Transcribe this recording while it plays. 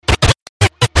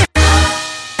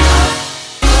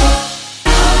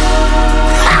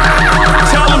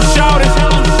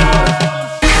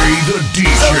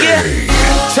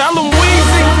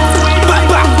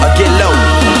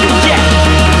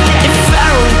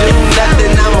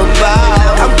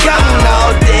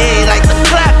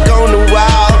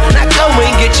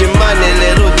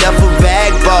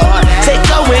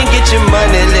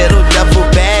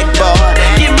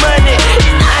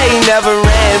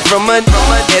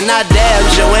and I damn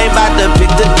sure ain't about to pick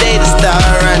the day to start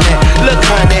running. Look,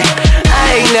 honey,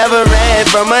 I ain't never ran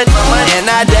from a and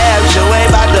I damn sure ain't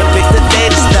about to pick the day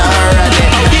to start running.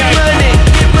 Get money,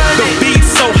 get money. The beat's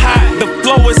so hot, the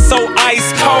flow is so ice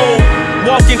cold.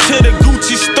 Walk into the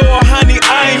Gucci store, honey,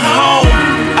 I'm home.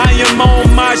 I am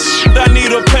on my shit, I need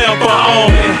a pamper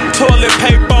on me. Toilet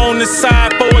paper on the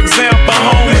side, for example,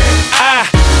 homie. I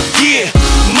get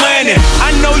money.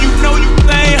 I know you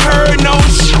ain't heard no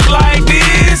shit like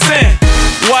this. And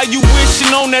while you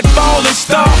wishing on that falling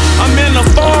star, I'm in a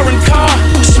foreign car,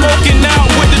 smoking out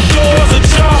with the doors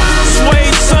ajar.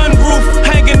 Suede sunroof,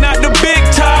 hanging out the big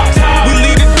top. We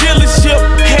leave the dealership,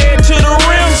 head to the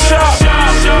rim shop.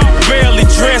 Barely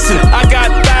dressing, I got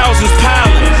thousands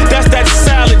piling. That's that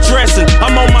salad dressing,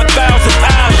 I'm on my 1,000th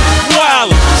island.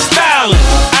 Wildin', styling,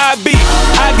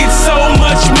 I get so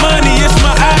much money, it's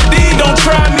my ID, don't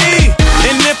try me.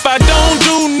 And if I don't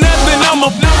do nothing, I'm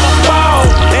a ball.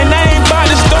 And I ain't about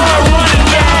to start running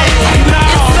down. No.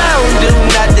 If I don't do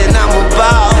nothing, I'm a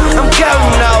ball. I'm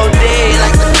counting all day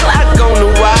like the clock on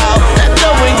the wall. Now go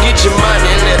and get your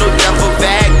money, little duffel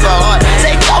bag boy.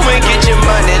 Say go and get your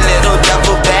money, little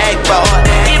duffel bag boy.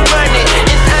 Get money, and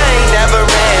I ain't never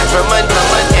ran from a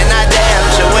and I damn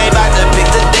sure ain't about to pick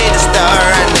the day to start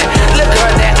running. Look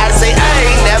on that, I say I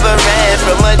ain't never ran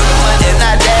from a and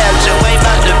I damn sure ain't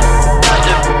about to.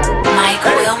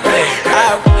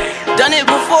 I've done it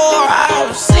before,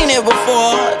 I've seen it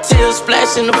before. Tears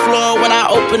splashing the floor when I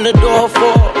open the door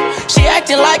for her. She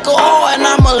acting like a whore and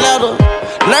I'm a letter.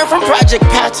 Learn from Project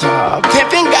Pattern,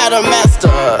 pimpin' got a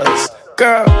master's.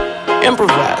 Girl,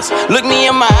 improvise, look me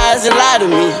in my eyes and lie to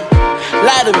me.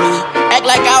 Lie to me, act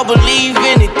like I'll believe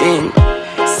anything.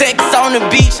 Sex on the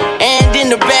beach and in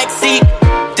the backseat,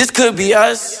 this could be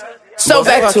us. So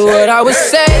back to what I was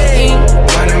saying.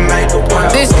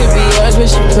 This could be us, but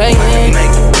she playing.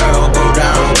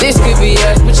 This could be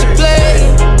us, but she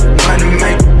playing.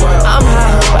 I'm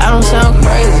high, but I don't sound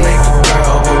crazy.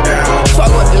 Fuck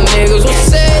what them niggas was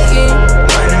saying.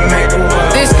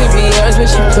 This could be us, but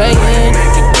she playing.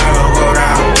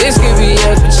 This could be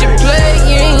us, but she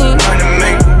playing.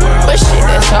 But shit,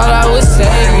 that's all I was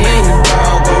saying.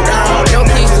 No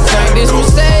keys to turn this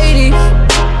Mercedes.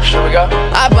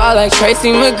 I bought like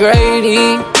Tracy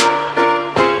McGrady.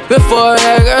 Before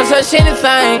that girl touch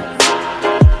anything,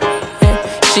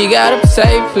 she gotta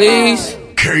say please.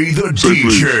 K the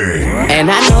DJ.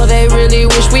 And I know they really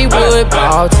wish we would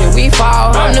ball till we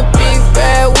fall. I'm the big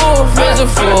bad wolf, it's a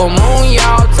full moon,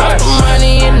 y'all. Talk the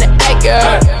money in the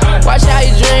acre. Watch how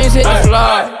your dreams hit the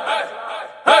floor.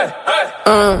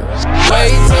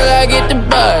 Wait till I get the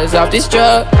buzz off this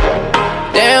drug.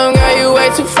 Damn girl, you way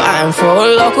too fine for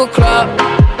a local club.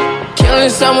 Killing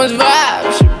someone's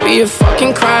vibe should be a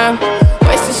fucking crime.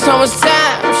 Wasting someone's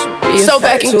time should be a so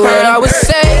back to what I was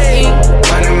saying.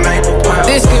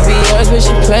 This could be us, but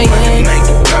she playing.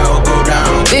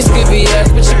 This could be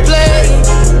us, but she playing.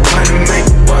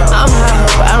 I'm high,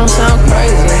 but I don't sound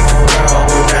crazy.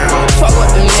 Fuck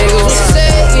what them niggas was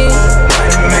saying.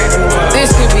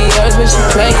 This could be us, but she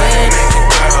playing.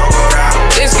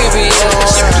 This could be us, but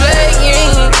she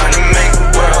playing.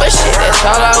 But shit, that's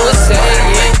all I was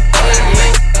saying.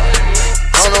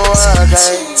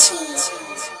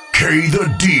 K the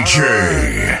DJ.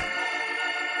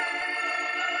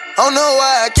 Don't know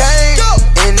why I came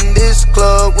in this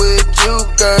club with you,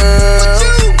 girl.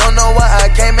 Don't know why I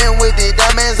came in with the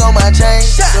diamonds on my chain.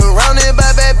 Surrounded by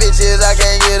bad bitches, I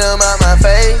can't get them out my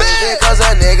face. Is it cause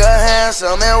a nigga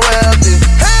handsome and wealthy?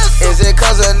 Is it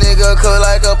cause a nigga cook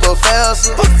like a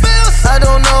professor? I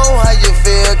don't know how you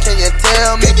feel, can you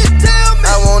tell me?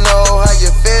 I won't know how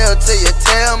you feel till you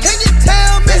tell me.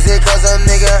 Is it cause a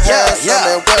nigga handsome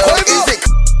and wealthy? Is it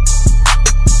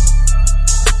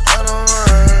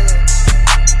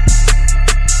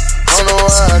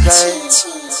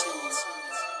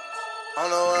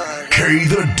K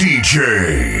the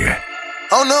DJ.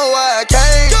 Don't know why I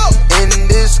came in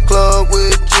this club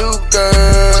with you,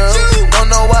 girl. Don't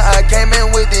know why I came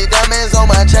in with the diamonds on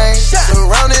my chain.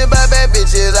 Surrounded by bad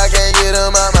bitches, I can't get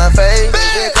them out my face.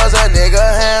 Is it cause a nigga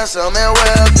handsome and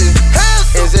wealthy?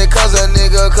 Is it cause a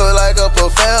nigga cook like a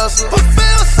professor?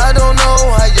 I don't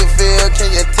know how you feel, can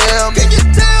you tell me?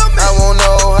 I won't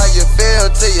know how you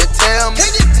feel till you tell me.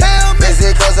 Is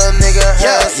it cause a nigga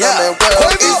handsome and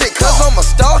wealthy? Is it cause I'm a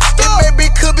star? It maybe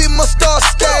could be my star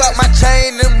scale. Like my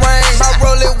chain and ring, my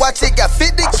Rolex watch, it got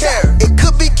 50 carat. It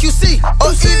could be QC,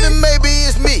 or even maybe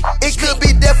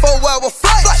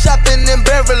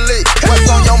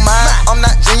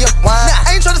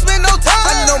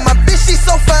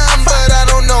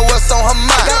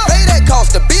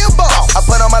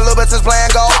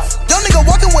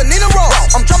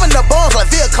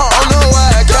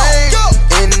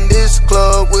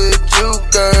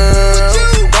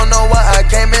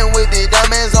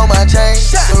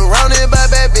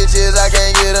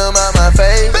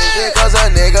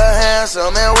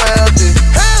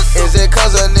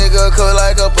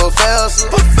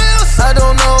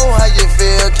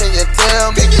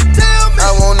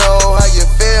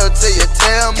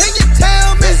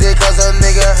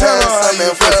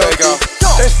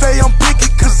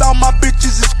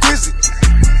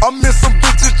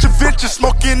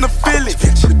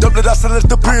hustle is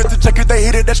the period. The jacket they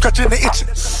hit it, that scratching and itching.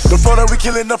 The floor that we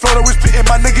killing, the floor that we spitting.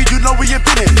 My nigga, you know we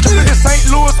invented. In St.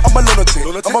 Louis, I'm a lunatic.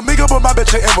 I'm a amigo, but my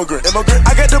bitch an immigrant.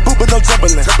 I got the boot, but no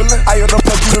Timberland. I ain't no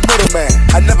fuck you the middleman.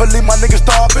 I never leave my niggas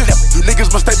starving. You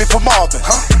niggas mistake me for Marvin.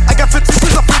 I got 50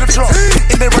 pieces up in the trunk,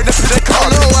 and they right next to that car.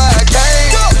 Don't know why I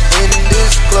came in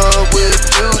this club with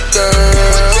you,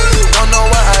 girl. Don't know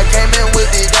why I came in with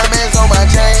the diamonds on my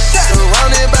chain.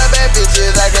 Surrounded by bad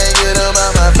bitches, I can't get them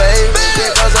out my face.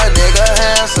 Because a nigga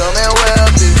handsome and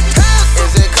wealthy.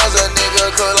 Is it cause a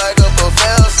nigga cook like a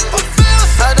professor?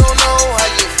 I don't know how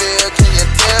you feel, can you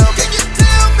tell me?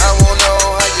 I won't know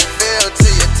how you feel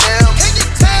till you tell me.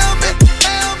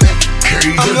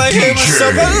 I'm like, hey, what's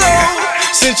up, hello?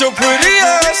 Since your pretty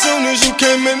ass soon as you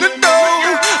came in the door.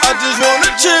 I just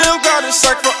wanna chill, got a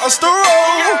sack for us to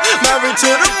roll. Married to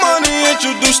the money,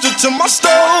 introduced her to my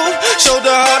stove. Showed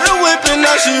her how to whip it,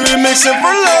 now she remixing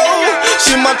for low.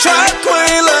 She my track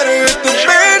queen, let her hit the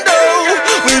bando.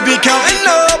 We be counting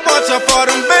up, watch how far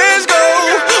them bands go.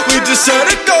 We just set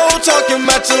it go, talking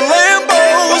matching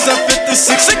Lambos. At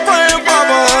 56 a gram,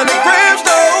 500 grams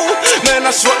though. Man,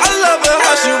 I swear I love her,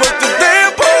 how she work the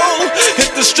damn pole.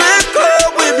 Hit the strip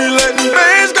club, we be letting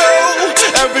bands go.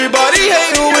 Everybody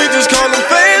hate her, we just call them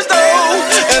fans though.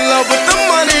 In love with the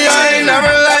money, I ain't never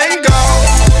letting go.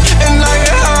 And I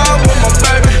get high with my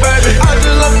baby, baby. I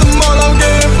just love the mall, I'm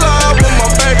getting fly with my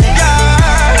baby,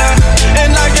 yeah.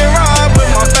 And I get ride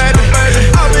with my baby, baby.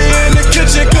 I be in the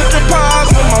kitchen cooking pies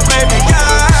with my baby,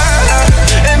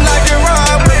 yeah. And I get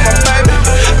ride with my baby.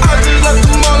 I just love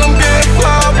the mall, I'm getting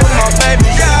fly with my baby,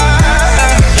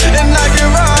 yeah. And I get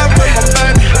ride with my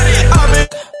baby.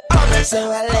 So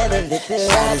I let her lick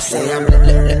it out. Say I'm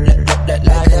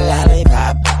like a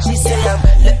lollipop. She say I'm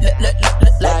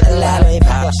like a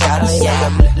lollipop. She say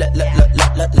I'm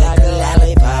like a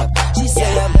lollipop. She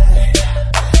say I'm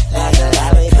like a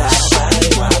lollipop.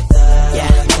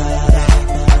 Yeah,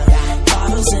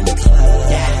 bottles in the club.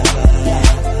 Yeah,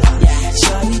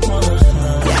 shawty wanna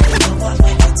hug. I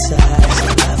like to touch.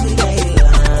 Every day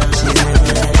long. She like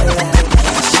a lollipop.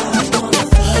 Shawty wanna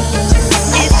hug.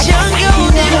 It's young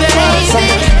golden,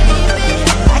 baby.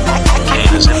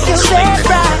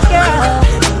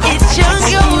 It's young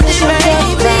golden,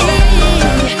 baby.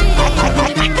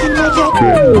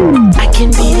 I can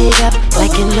beat it up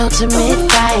like an ultimate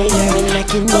fighter, and I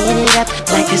can eat it up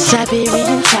like a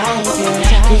Siberian tiger.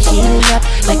 They heat it up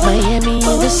like Miami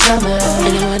in the summer,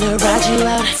 and I wanna ride you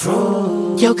out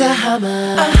from Yokohama.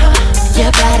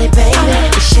 Your body, baby,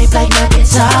 it's shaped like my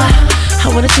guitar. I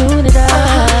wanna tune it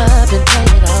up and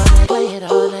play it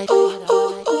all night, play it all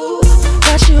night.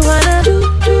 What you wanna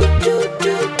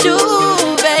do,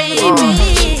 baby?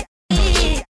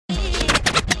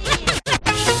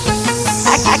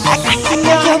 I can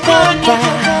make your bed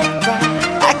right.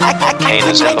 I can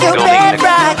make your bed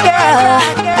right, girl.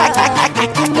 I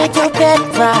can make your bed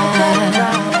right.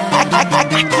 I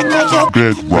can make your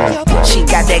bed right. She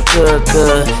got that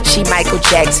good, she Michael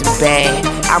Jackson bad.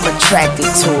 I'm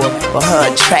attracted to her for her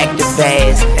attractive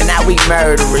ass. And now we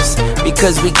murderers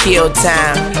because we kill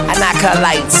time. I knock her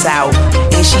lights out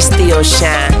and she still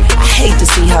shine. I hate to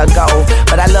see her go,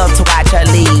 but I love to watch her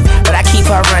leave. But I keep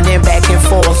her running back and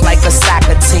forth like a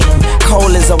soccer team.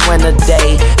 Cold as a winter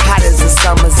day, hot as a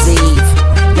summer's eve.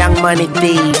 Young money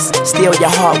thieves, steal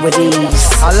your heart with ease.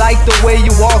 I like the way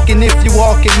you walking if you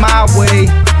walking my way.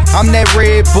 I'm that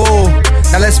Red Bull,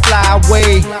 now let's fly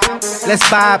away. Let's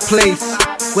buy a place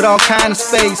with all kind of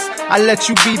space. I let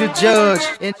you be the judge,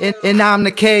 and I'm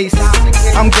the case.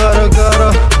 I'm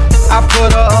gutter, I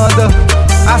put her under.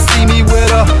 I see me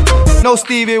with her, no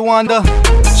Stevie Wonder.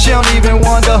 She don't even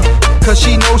wonder, cause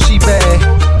she know she bad.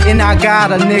 And I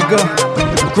got a nigga,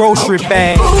 grocery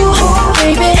bag. Ooh,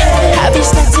 baby, I be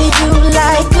stuck to you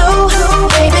like glue.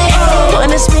 Baby,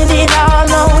 wanna spend it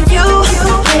all on you.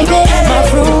 Baby, my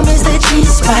room is the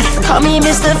G-spot. Call me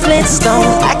Mr.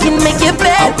 Flintstone. I can make your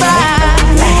bed right.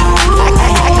 I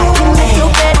can make your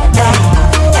bed right.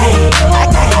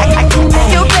 I can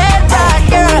make your bed right,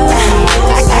 girl.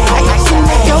 I can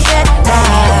make your bed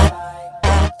right.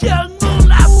 Young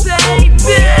Moolah, baby.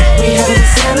 We having a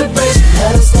celebration,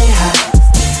 let us stay high.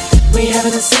 We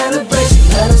having a celebration,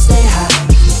 let us stay high.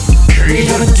 We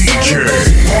having a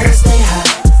celebration, let us stay high.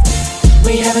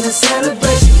 We having a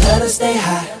celebration, let us stay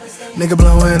high. Nigga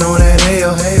blowing on that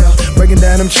hell, breaking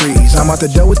down them trees. I'm out the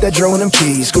door with that dro and them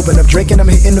keys, scooping up, drinking, I'm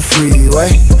hitting the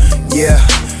freeway. Yeah,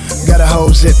 got a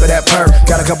whole zip of that perk.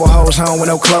 Got a couple hoes home with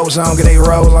no clothes on. Get they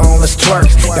roll on, let's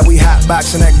twerk. Now we hot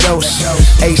boxing that ghost.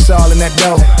 Ace all in that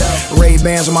dough.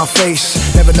 Ray-Bans on my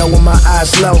face. Never know when my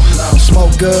eyes low.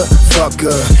 Smoke good, fuck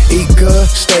good. Eat good,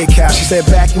 steakhouse. She said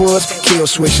backwoods, kill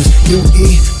switches. You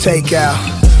eat, take out.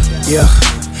 Yeah.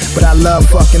 But I love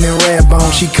fucking in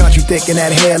Redbone. She country thick and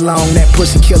that hair long. That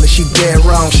pussy killer, she dead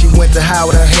wrong. She went to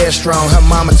Howard, her hair strong. Her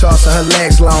mama tossed her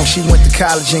legs long. She went to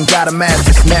college and got a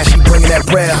master's. Now she bringing that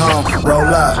bread home. Roll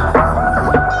up.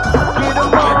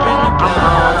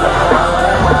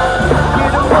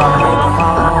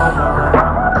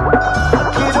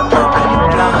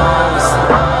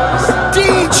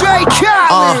 DJ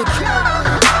Khaled.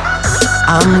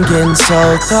 I'm getting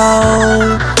so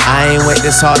cold. I ain't wait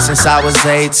this hard since I was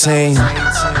 18.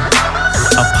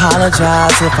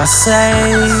 Apologize if I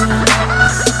say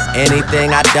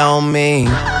anything I don't mean.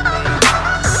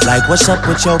 Like, what's up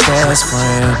with your best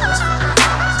friend?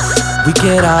 We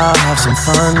could all have some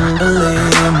fun,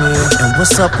 believe me. And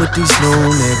what's up with these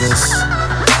new niggas?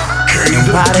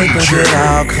 And why they think it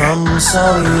all comes so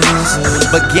easy?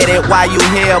 But get it while you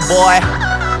here, boy.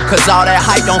 Cause all that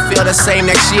hype don't feel the same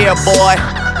next year, boy.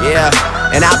 Yeah.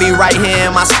 And I'll be right here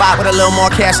in my spot with a little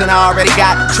more cash than I already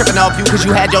got. Tripping off you cause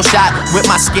you had your shot. With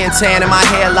my skin tan and my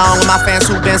hair long. And my fans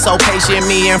who been so patient.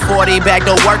 Me and 40 back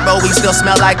to work, but we still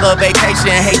smell like a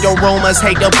vacation. Hate the rumors,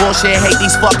 hate the bullshit, hate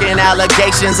these fucking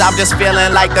allegations. I'm just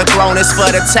feeling like the throne is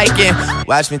for the taking.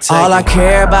 Watch me take all I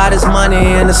care about is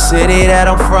money in the city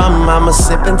that I'm from. I'ma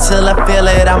sip until I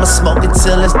feel it, I'ma smoke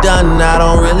until it's done. I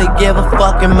don't really give a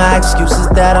fuck, and my excuse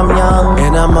is that I'm young.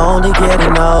 And I'm only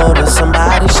getting older,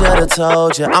 somebody should've told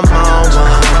you I'm on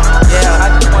one. Yeah, I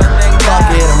just wanna think fuck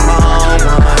it, I'm on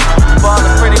one. For all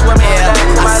the pretty women, yeah,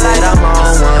 I said I'm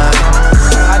on one.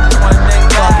 I just wanna think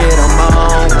fuck it, I'm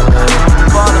on one.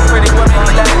 For all the pretty women,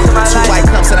 two white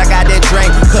cups and I got that drink.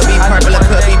 Could be purple or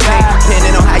could be pink,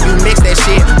 depending on how you mix that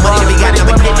shit. Money to be got,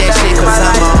 never get that shit, cause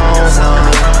I'm on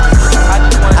one.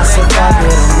 I said fuck it,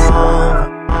 I'm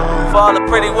on. For all the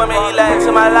pretty women he let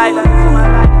into my life,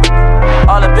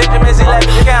 all the Benjamins he let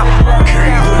me count.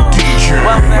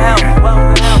 Welcome to hell,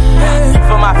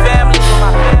 for my family,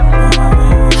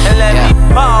 and let me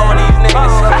ball with these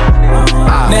niggas.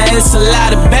 Now it's a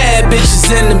lot of bad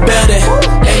bitches in the building,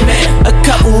 amen. A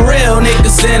couple real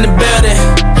niggas in the building,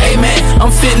 amen.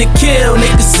 I'm finna kill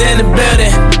niggas in the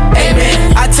building, amen.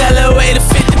 I tell her way to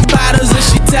 50 bottles and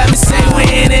she tell me say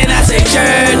when, and I say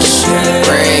church.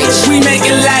 We make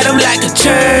it light up like a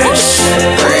church.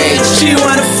 She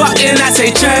wanna fuck and I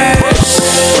say church.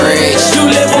 You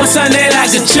live on Sunday like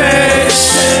a church.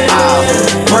 Oh,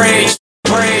 praise,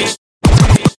 praise.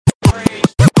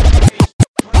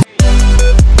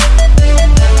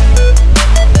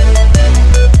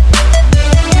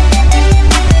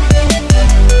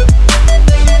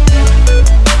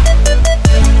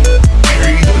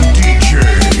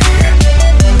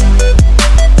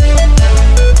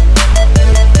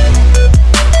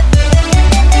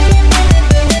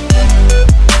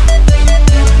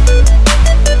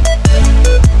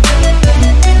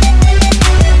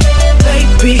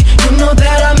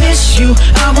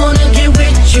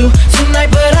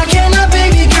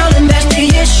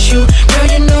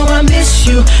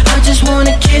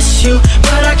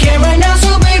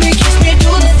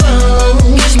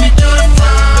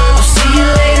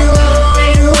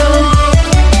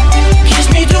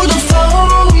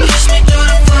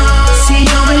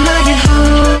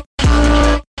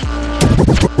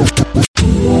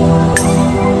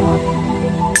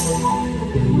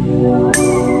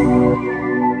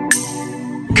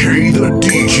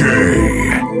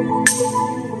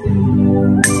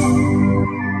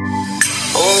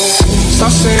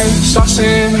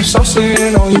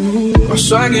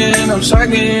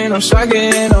 I'm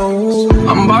swaggin', oh.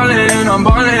 I'm ballin',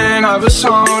 I have a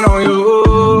song on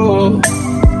you.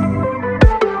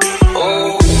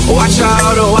 Oh, watch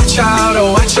out,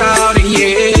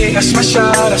 yeah. I smash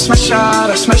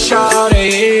out,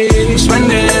 yeah.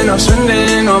 I'm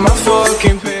spending on my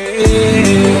fucking pay.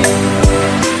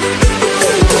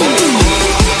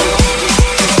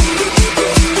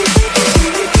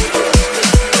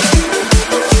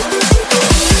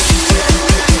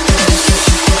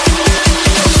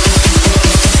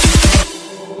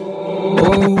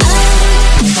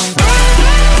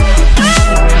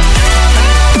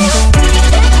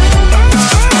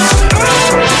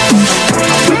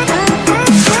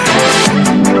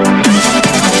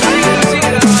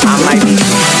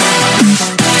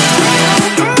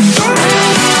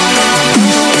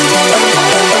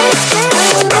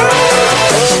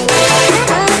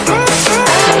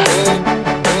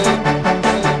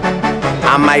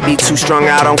 might be too strung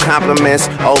out on compliments,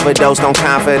 overdosed on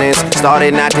confidence.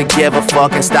 Started not to give a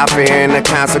fuck and stop fearing the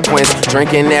consequence.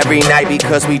 Drinking every night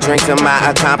because we drink to my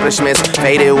accomplishments.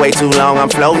 Faded way too long, I'm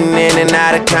floating in and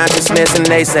out of consciousness. And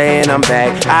they saying I'm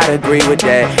back, I'd agree with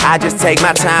that. I just take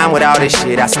my time with all this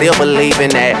shit, I still believe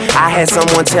in that. I had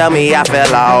someone tell me I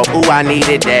fell off, ooh, I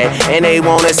needed that. And they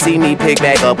wanna see me pick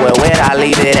back up, well, where'd I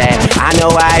leave it at? I know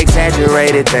I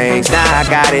exaggerated things, now I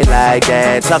got it like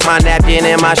that. Tuck my napkin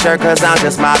in my shirt cause I'm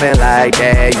just mobbing like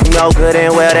that. You know good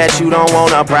and well that you don't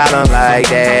want a problem like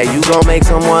that. You gon' make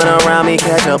someone around me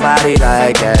catch a body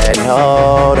like that.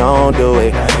 No, don't do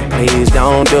it, please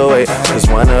don't do it. Cause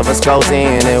one of us goes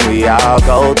in and we all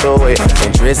go through it.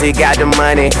 And Drizzy got the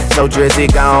money, so Drizzy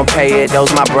gon' pay it.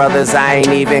 Those my brothers, I ain't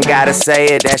even gotta say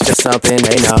it. That's just something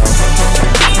they know.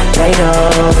 They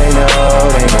know, they know,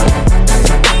 they know.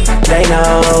 They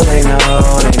know, they know,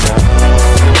 they know.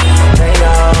 They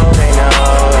know, they know,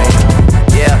 they know.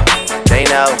 Yeah, they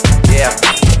know, yeah.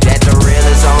 That the real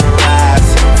is on the rise.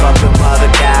 Fuck them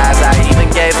other guys, I even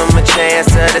gave them a chance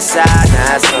to decide.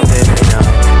 Now it's something they know.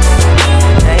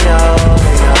 They know,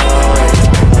 they know, they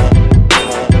know.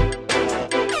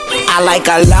 I like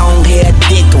a long hair,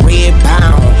 thick, red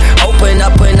pound. Open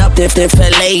up the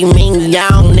filet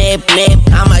mignon, nip, nip.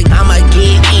 I'ma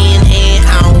get in and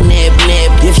on, nip,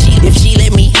 nip. If she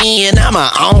let me in, I'ma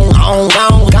on,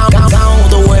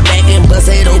 throw it back and bust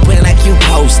it open like you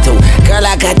supposed to. Girl,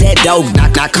 I got that dope,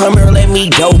 now come here, let me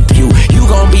dope you. You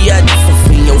gon' be a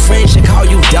friend, your friends should call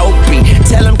you dopey.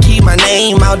 Tell them keep my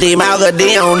name out their mouth, cause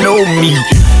they don't know me.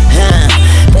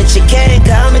 But you can't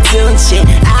come into shit.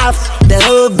 I the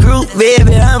whole group,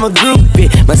 baby, I'm a groupie.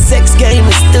 My sex game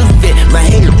is stupid, my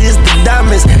hair is the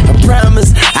dumbest. I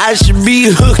promise I should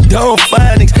be hooked on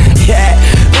phonics. Yeah,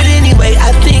 but anyway,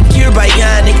 I think you're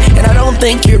bionic, and I don't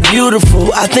think you're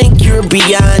beautiful, I think you're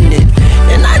beyond it.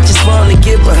 And I just wanna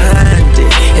get behind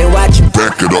it and watch you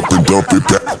back it up and dump it,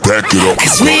 back it up.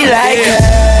 Cause we like her,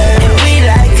 and we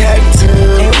like her too.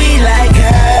 And we like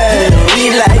her, and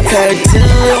we like her too.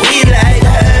 And we like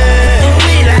her, and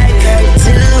we like her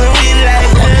too. And we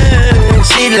like her, and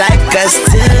she like us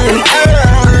too.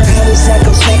 I wish I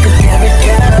could shake a carrot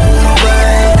girl.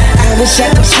 I wish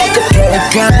I could shake a carrot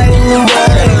girl.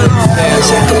 I wish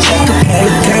I could shake a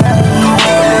carrot girl.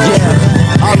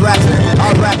 Yeah, alright.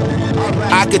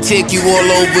 I could take you all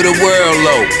over the world,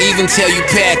 low, even tell you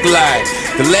pack live.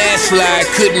 The last fly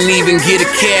couldn't even get a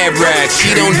cab ride.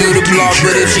 She don't do the blog,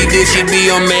 but if she did, she'd be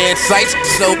on mad sites.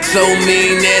 So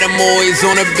mean that I'm always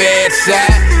on the bad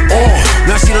side.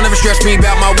 Now she don't ever stress me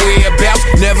about my whereabouts.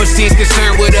 Never seems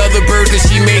concerned with other birds that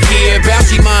she may care about.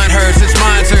 She mind hers, it's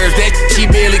mine's hers, that she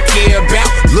barely care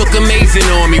about. Look amazing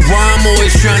on me, why I'm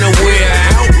always trying to wear her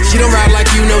out. She don't ride like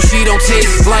you know, she don't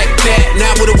taste like that.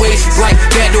 Not with a waist like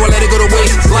that, do I let her go to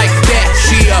waste like that?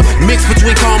 She a mix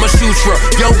between Kama Sutra,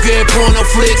 yoga and porno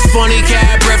flicks. Funny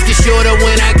cat breath get shorter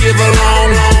when I give her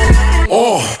long.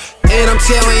 And I'm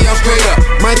telling y'all straight up,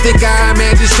 might think I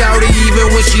imagine shouty even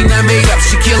when she not made up.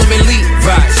 She kill him in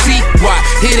Levi's, see why?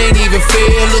 It ain't even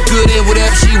fair, look good in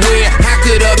whatever she wear. How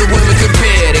could other women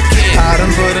compare to Kim? I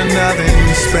done put another in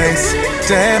your space.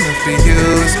 Damn it for you,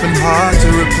 it's been hard to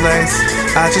replace.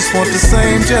 I just want the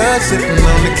same judge sitting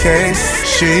on the case.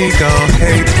 She gon'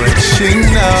 hate, but she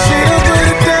knows she'll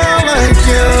put it down like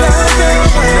you.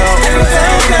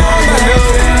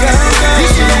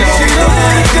 She don't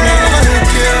put it down like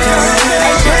you.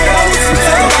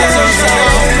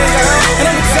 And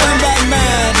I'm telling about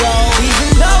mine, dog. Even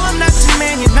though I'm not your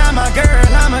man, you're not my girl,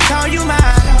 I'ma call you mine.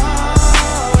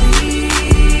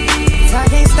 I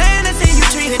can't stand to see you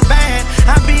treated bad.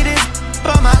 I beat it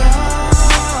for my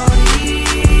dog.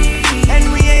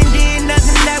 And we ain't did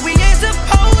nothing that we ain't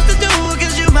supposed to do,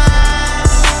 cause you mine.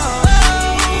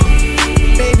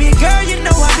 Baby girl, you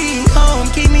know I be home,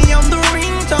 keep me on the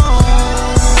ringtone.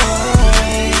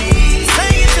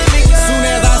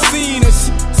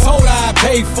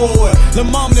 Pay for it. The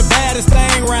mom the baddest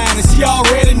thing round and she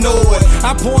already know it.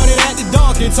 I pointed at the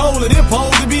donkey and told her this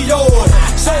supposed to be yours.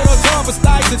 Showed her cover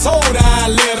stipes and told her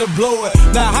I let her blow it.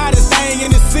 The hottest thing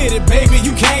in the city, baby,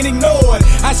 you can't ignore it.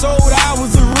 I showed her I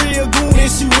was a real goon and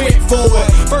she went for it.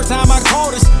 First time I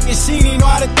caught her and she didn't know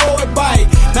how to throw it bite.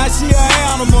 Now she an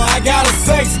animal, I got a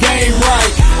sex game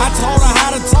right. I taught her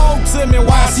how to talk to me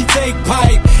while she take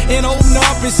pipe. And open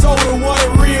up and show her what a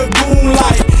real goon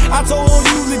like. I told her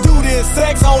usually do this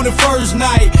sex on the first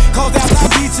night. Cause after I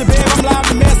beat you, babe, I'm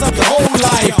liable to mess up the whole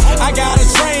life. I got a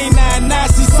train now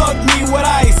she suck me with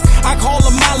ice. I call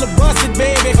her my little busted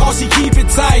baby, cause she keep it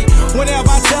tight. Whenever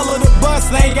I tell her to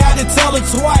bust, I ain't got to tell her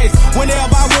twice.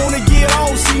 Whenever I wanna get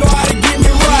on, she know how to get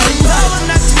me right. No, I'm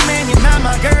not your man, you're not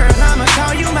my girl, I'ma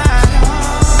call you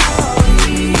mine.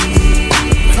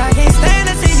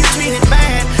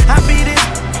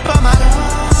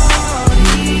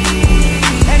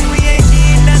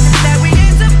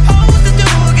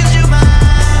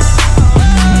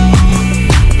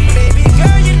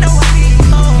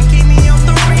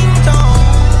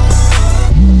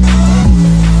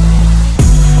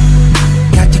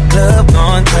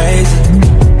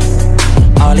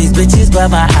 but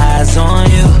my eyes on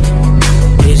you.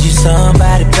 Is you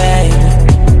somebody, baby?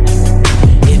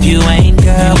 If you ain't,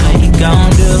 girl, what you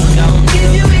gon' do? If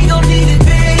you ain't gon' need it,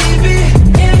 baby.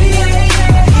 Give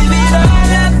it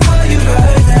all up for you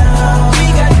right now. We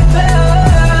got the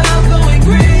love going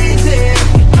crazy.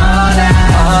 All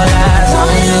eyes on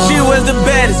you. She was the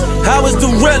baddest, I was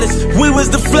the realest. We was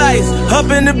the flyest, up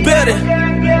in the building.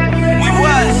 We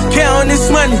was counting this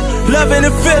money, loving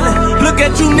the feeling. Look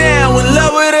at you now, in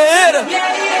love with a hitter.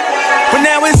 But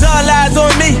now it's all eyes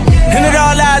on me, and it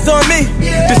all eyes on me.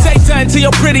 To say something to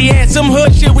your pretty ass, some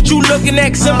hood shit, what you looking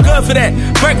at, cause I'm good for that.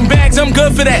 Birkin bags, I'm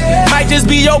good for that. Might just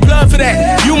be your blood for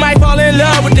that. You might fall in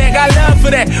love with that, got love for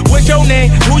that. What's your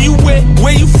name, who you with,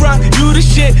 where you from, you the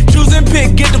shit. Choose and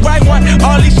pick, get the right one.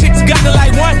 All these chicks got the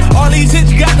like one, all these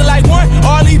hits got the like one.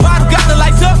 All these bottles got the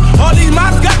lights up, all these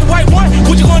models got the white one.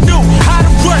 What you gonna do, how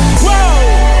to run, whoa.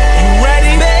 You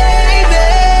ready?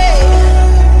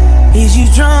 Is you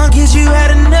drunk? Is you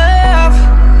had enough?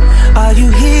 Are you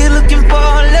here looking for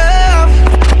love?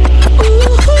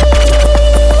 Ooh,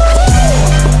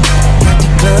 got the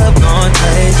club going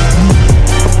crazy.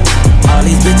 All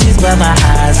these bitches, but my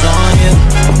eyes on you.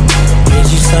 Is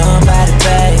you somebody,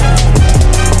 baby?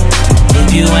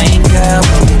 If you ain't, girl,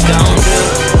 what you gon' do?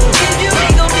 If you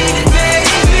ain't gon' need it,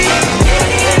 baby.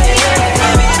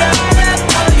 Give it all up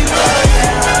for you right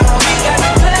now. We got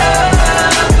the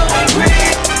club going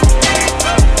crazy.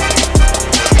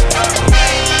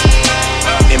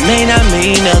 It may not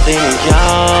mean nothing to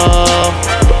y'all,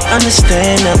 but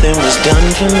understand nothing was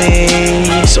done for me,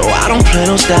 so I don't plan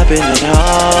on stopping at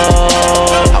all.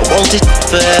 I want this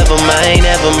forever mine,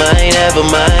 ever mine, ever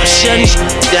mine. I'm shutting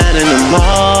down in the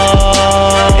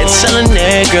mall and telling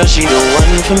that girl she the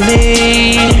one for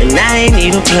me, and I ain't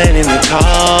even planning the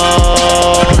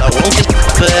call. I want this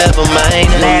forever mine,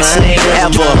 last name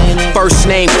ever, first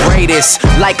name greatest.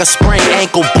 Like a sprained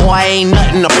ankle, boy, ain't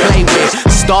nothing to play with.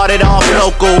 Started off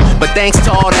local, but thanks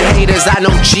to all the haters, I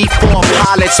know G4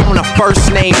 pilots on a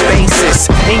first name basis.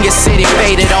 In your city,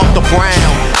 faded off the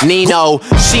brown. Nino,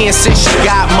 she insists she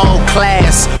got more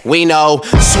class. We know,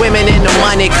 swimming in the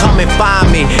money, come and find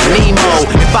me. Nemo,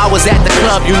 if I was at the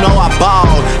club, you know I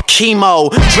balled. Chemo,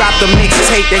 dropped a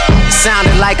mixtape that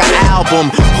sounded like an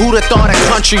album. Who'da thought a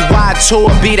countrywide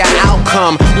tour be the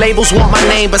outcome? Labels want my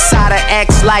name beside an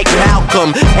X like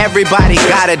Malcolm. Everybody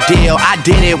got a deal, I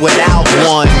did it without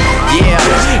one. Yeah,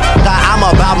 I'm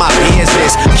about my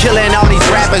business. Killing all these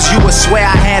rappers, you would swear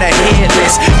I had a hit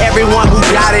list. Everyone who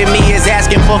doubted me is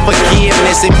asking for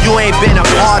forgiveness. If you ain't been a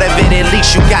part of it, at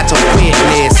least you got to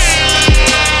witness.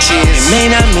 Cheers. It may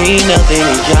not mean nothing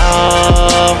to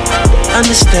y'all,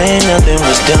 understand nothing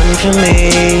was done for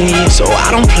me, so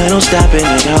I don't plan on stopping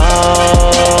at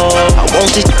all. I want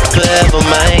this forever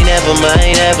mine, ever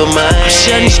mine, ever mine. I'm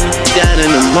shutting down in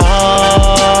the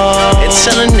mall and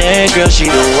telling that girl she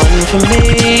the one for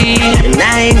me, and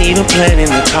I ain't even planning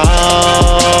the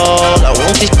call. I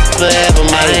want this forever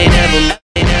mine, ever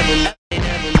mine, ever mine.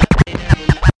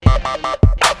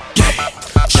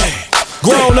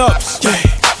 Grown ups,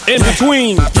 in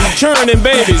between, churning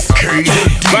babies.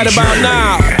 Right about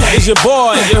now, it's your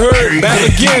boy, you heard, back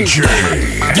again.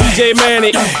 DJ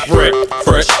Manny,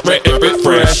 fresh.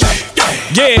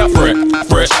 Yeah, fresh.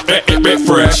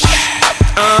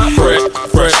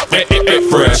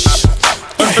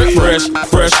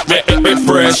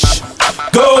 Fresh.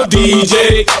 Go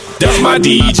DJ, that's my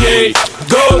DJ.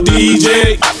 Go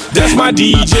DJ, that's my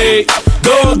DJ.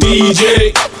 Go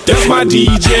DJ, that's my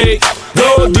DJ.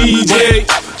 Go DJ,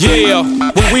 yeah,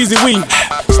 with Weezy Wee.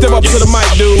 Step up to the mic,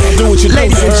 dude. Do what you do.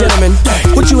 Ladies and gentlemen,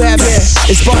 what you have here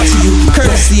is brought to you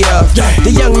courtesy of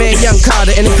the young man, Young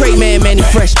Carter, and the great man, Manny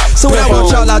Fresh. So what I want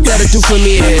y'all out there to do for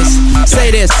me is say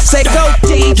this. Say go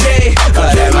DJ,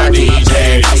 cause that's my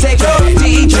DJ. Say go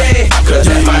DJ, cause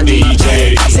that's my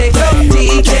DJ. Say go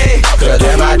DJ, cause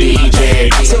that's my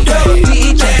DJ. Say go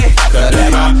DJ, cause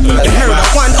that's my DJ. You heard of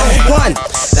 101,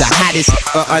 the hottest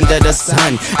under the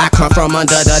sun. I come from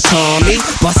under the Tommy,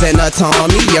 bustin' a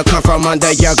Tommy. You come from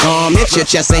under your garments, your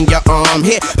chest and your arm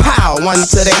hit. Pow, one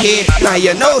to the head. Now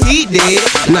you know he did.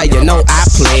 Now you know I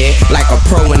played like a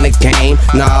pro in the game.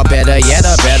 Nah, better yet,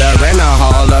 a veteran, a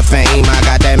Hall of Fame. I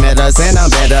got that medicine,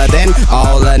 I'm better than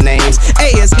all the names.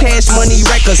 A is Cash Money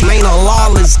Records, man, a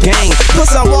lawless gang. Put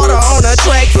some water on the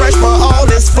track, fresh for all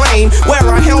this flame. Wear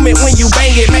a helmet when you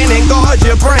bang it, man, and guard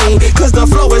your brain. Cause the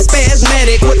flow is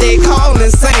spasmodic, what they call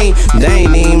insane. They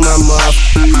ain't even my muff,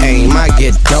 aim, I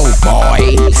get dope,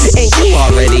 boy. And you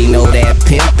already know that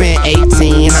pimpin',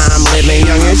 18, how I'm living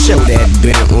young and show that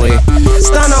Bentley.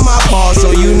 Stun on my paw,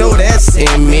 so you know that's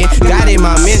in me. Got in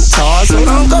my mentor, so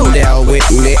don't go down with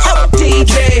me. Oh,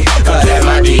 DJ, cause that's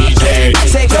my DJ.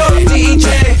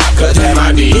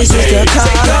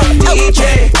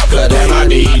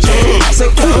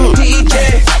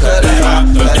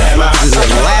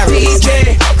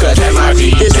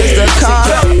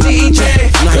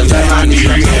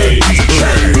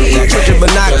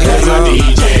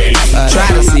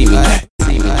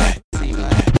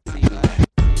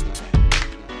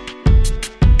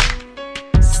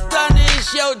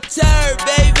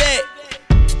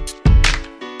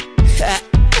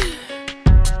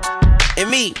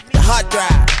 me, the hard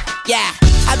drive. Yeah,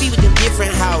 I be with them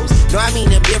different hoes. No, I mean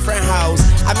them different hoes.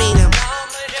 I mean them.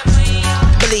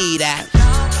 Believe that.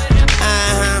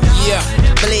 Yeah,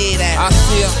 believe that. I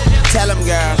see her. Tell them,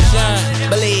 girl.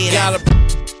 Believe that.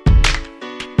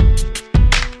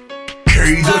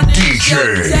 K the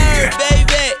DJ.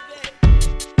 Baby.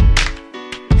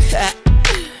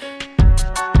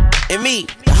 And me,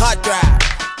 the hard drive.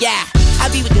 Yeah,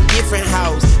 I be with them different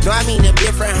hoes. No, I mean them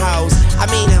different hoes. I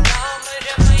mean them.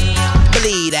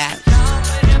 Believe that.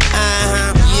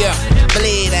 Yeah,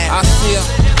 believe that. I see her.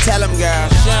 Tell them, girl.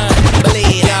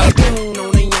 Believe that.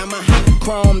 On the Yamaha,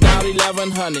 chromed out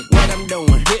 1100. What I'm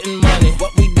doing, getting money.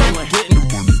 What we doing, getting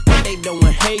money. What they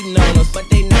doing, hating on us, but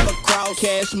they never cross.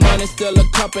 Cash money still a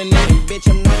company. And bitch,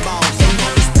 I'm the boss. And now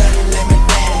we stunning like my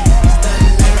daddy.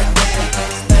 Stunning like my daddy.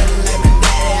 Stunning like my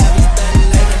daddy. I be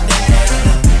stunning like my daddy.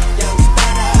 Young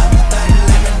stunner,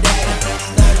 I be stunning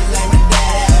like my daddy. Stunning like my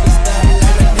daddy. I be stunning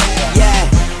like my daddy. Yeah,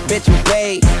 bitch, I'm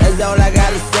paid. That's all I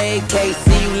gotta say. Can't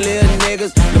see you little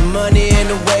niggas. The money in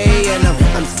the way, and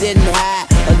I'm sitting high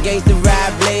against the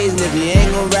ride blaze. And if you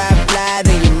ain't gon' ride fly,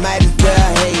 then you might as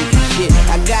well hate. Shit,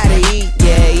 I gotta eat,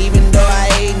 yeah, even though I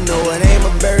ain't. No, it ain't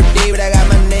my birthday, but I got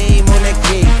my name on that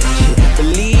cake. Shit,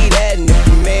 believe that, and if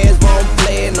the mans won't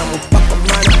play, and I'ma fuck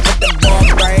around and put the ball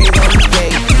brains on the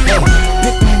cake. Hey,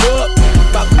 pick them up,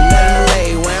 fuck them nothing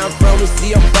lay. Where I'm from, we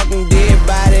see a fucking dead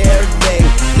body every day.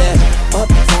 Left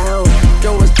uptown,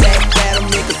 throw a stack at 'em,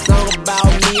 make a song about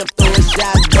me, I'm throwing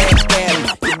shots back at 'em.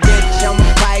 The bitch on my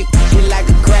pipe, she like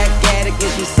a crack addict,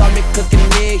 and she saw me cooking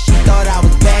eggs, she thought I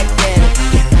was back at it.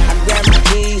 I grabbed my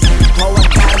keys, oh I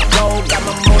gotta go, got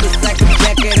my motorcycle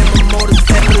jacket and my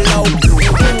motorcycle low.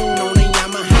 On the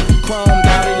Yamaha, chromed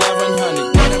out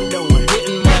 1100. What I'm doing,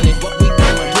 getting money. What we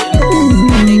doing, getting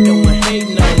money. What they doing,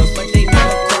 hating on us, but they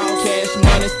never cross. Cash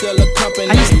money still a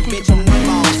company. Bitch, I'm the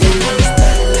boss.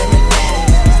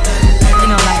 You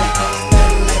know, like,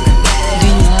 do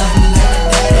you love me?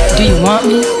 Do you want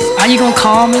me? Are you gonna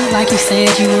call me like you said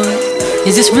you would?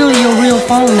 Is this really your real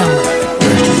phone number?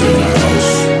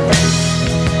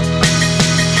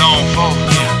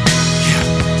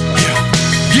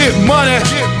 Get money.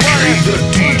 K the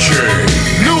DJ.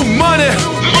 New money.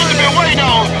 What you been waiting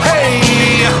on? Hey.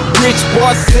 Rich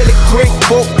boy, silly, quick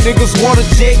book. Niggas wanna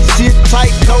jet, shit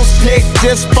tight, no snake.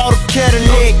 Just bought a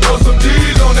Cadillac. Throw some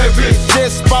D's on that bitch.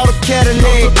 Just bought a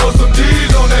Cadillac. Throw some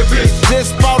D's on that bitch.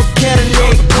 Just bought a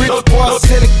Cadillac. Rich boy,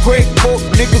 silly, quick book.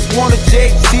 Niggas wanna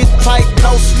jet, shit tight,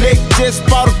 no snake. Just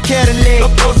bought a Cadillac.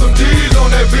 Throw some D's on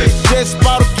that bitch. Just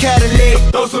bought a Cadillac.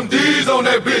 Throw some D's on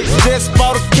that bitch. Just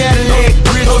bought a Cadillac.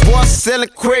 Rich boy, selling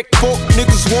crack book.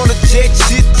 Niggas wanna jet,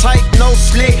 shit tight, no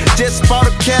slick. Just bought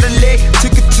a Cadillac.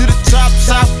 Took it to the top,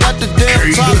 got the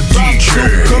damn top drop.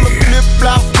 Blue color flip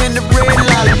flop in the red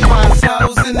lollipop. I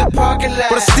was in the parking lot,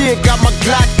 but I still got my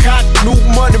Glock cock. New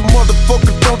money,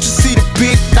 motherfucker. Don't you see the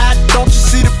big dot? Don't you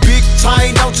see the big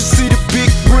chain? Don't you see the big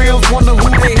grills? Wonder who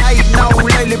they hating on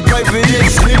lately, baby.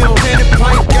 It's him. Penny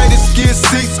pint, got his skin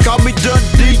seats. Call me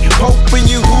Dundee. Hope in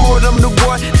your hood, I'm the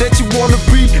one that you wanna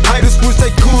be. Haters wish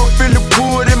they could feel the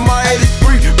wood in my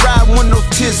 83. Ride with no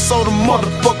tits, so the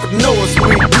motherfucker know it's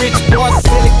me. Rich boy,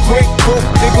 selling crack book.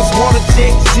 Niggas wanna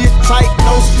check, shit tight,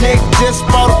 no snake. Just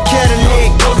bought a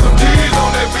Cadillac. Throw some D's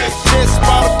on that bitch. Just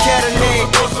bought a Cadillac.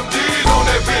 Throw some D's on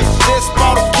that bitch. Just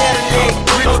bought a Cadillac.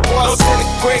 Rich boy,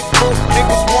 selling crack book.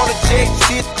 Niggas wanna check,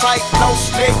 shit tight, no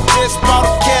snake. Just bought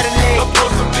a Cadillac. Throw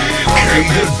some D's on K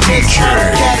the DJ.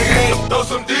 Cadillac. Throw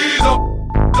some D's on.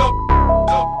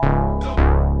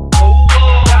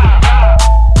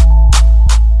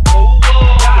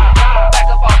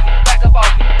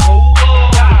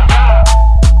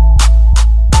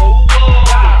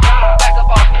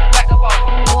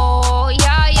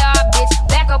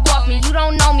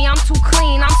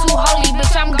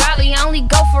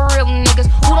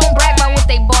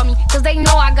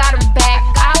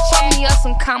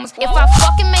 If I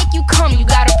fucking make you come, you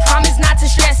gotta promise not to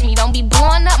stress me. Don't be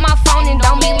blowing up my phone and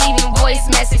don't be leaving voice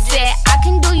message. Said I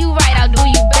can do you right, I'll do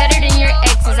you better than your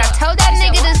exes. I told that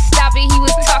nigga to stop it, he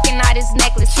was talking out his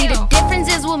necklace. See, the difference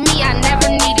is with me, I never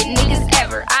needed niggas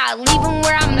ever. I leave him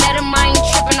where I met him, I ain't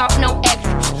tripping off no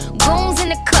extras. Goons in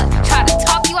the cut, try to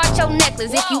talk you out your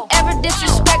necklace. If you ever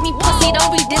disrespect me, pussy,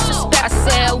 don't be disrespect. I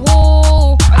said,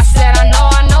 woo, I said, I know.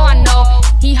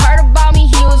 He heard about me,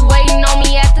 he was waiting on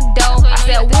me at the door. I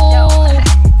said, woo,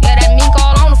 yeah, that mink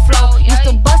all on the floor. Used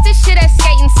to bust this shit at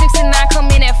skating, 6 and 9 come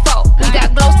in at 4. We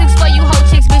got glow sticks for you whole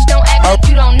chicks, bitch, don't act like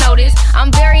you don't know this.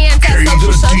 I'm very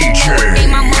antisocial, so you know what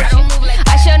game my motion.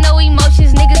 I show no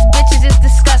emotions, niggas, bitches, it's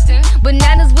disgusting.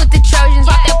 Bananas with the Trojans,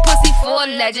 like that pussy for a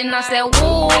legend. I said,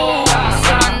 woo, I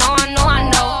said, I know.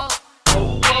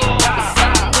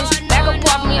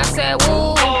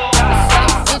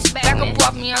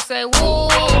 off me, I say, whoa.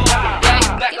 Yeah,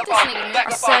 get this nigga, man.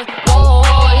 I say, whoa,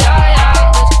 yeah,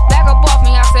 yeah. Bitch, back up off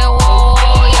me, I say, whoa,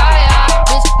 yeah, yeah.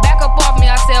 Bitch, back up off me,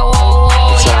 I say, whoa,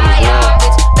 yeah, yeah.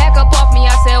 Bitch, back up off me,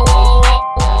 I say, whoa,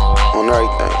 whoa. On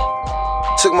everything.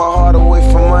 Took my heart away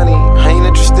from money. I ain't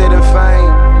interested in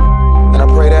fame, and I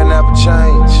pray that never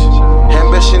change.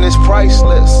 Ambition is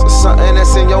priceless. It's something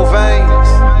that's in your veins,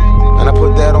 and I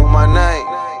put that on my name.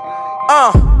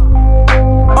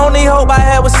 Only hope I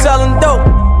had was selling dope.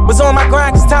 Was on my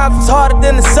grind cause times was harder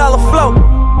than to sell a float.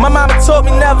 My mama taught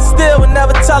me never steal and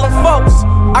never telling folks.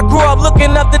 I grew up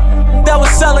looking up the that was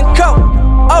selling coke.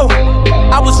 Oh,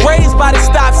 I was raised by the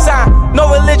stop sign.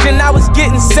 No religion, I was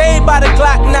getting saved by the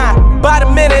Glock 9. By the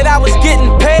minute, I was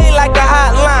getting paid like a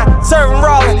hotline. Serving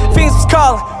rolling, fiends was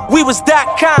calling. We was that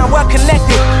kind, well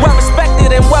connected, well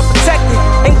respected and well protected.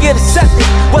 And get accepted,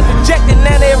 was rejected,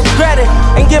 now they regret it.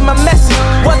 And get my message,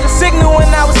 wasn't signal when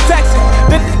I was texting.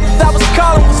 The I was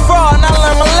calling was fraud and I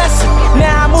learned my lesson.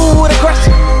 Now I move with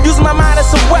aggression, use my mind as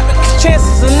a weapon. Cause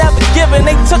chances are never given,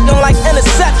 they took them like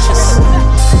interceptions.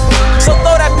 So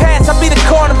throw that pass, I'll be the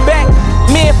cornerback.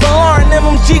 Me and Lauren,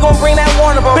 MMG gon' bring that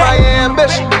Warner back. My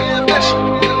ambition.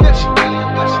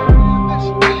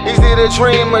 Easy to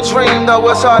dream a dream, though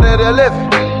it's harder to live it.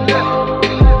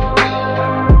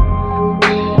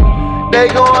 They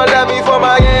gon' love me for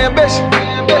my ambition.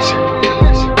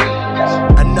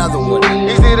 Another one.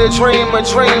 Easy to dream a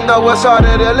dream, though it's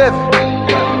harder to live it.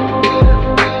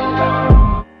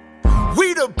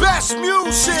 We the best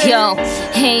music. Yo,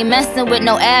 he ain't messing with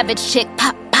no average chick.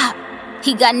 Pop, pop.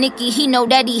 He got Nicki, he know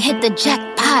that he hit the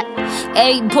jackpot.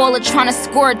 Every baller tryna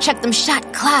score, check them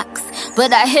shot clocks.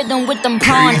 But I hit him with them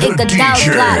prawn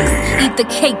Iguodala blocks. Eat the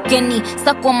cake and he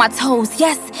stuck on my toes,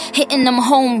 yes. Hitting them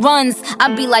home runs,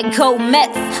 I be like, go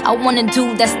Mets. I want a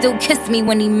dude that still kiss me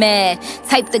when he mad.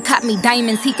 Type that caught me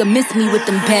diamonds, he could miss me with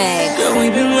them bags. Girl, we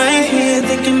been right here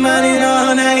thinking about it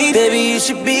all night. Baby, you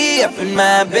should be up in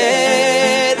my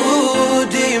bed. Ooh,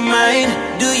 do you mind?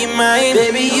 Do you mind?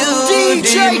 Baby, you, DJ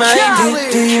do you mind?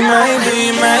 Khaled. Do you mind? Do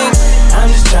you mind? I'm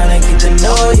just tryna get to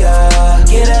know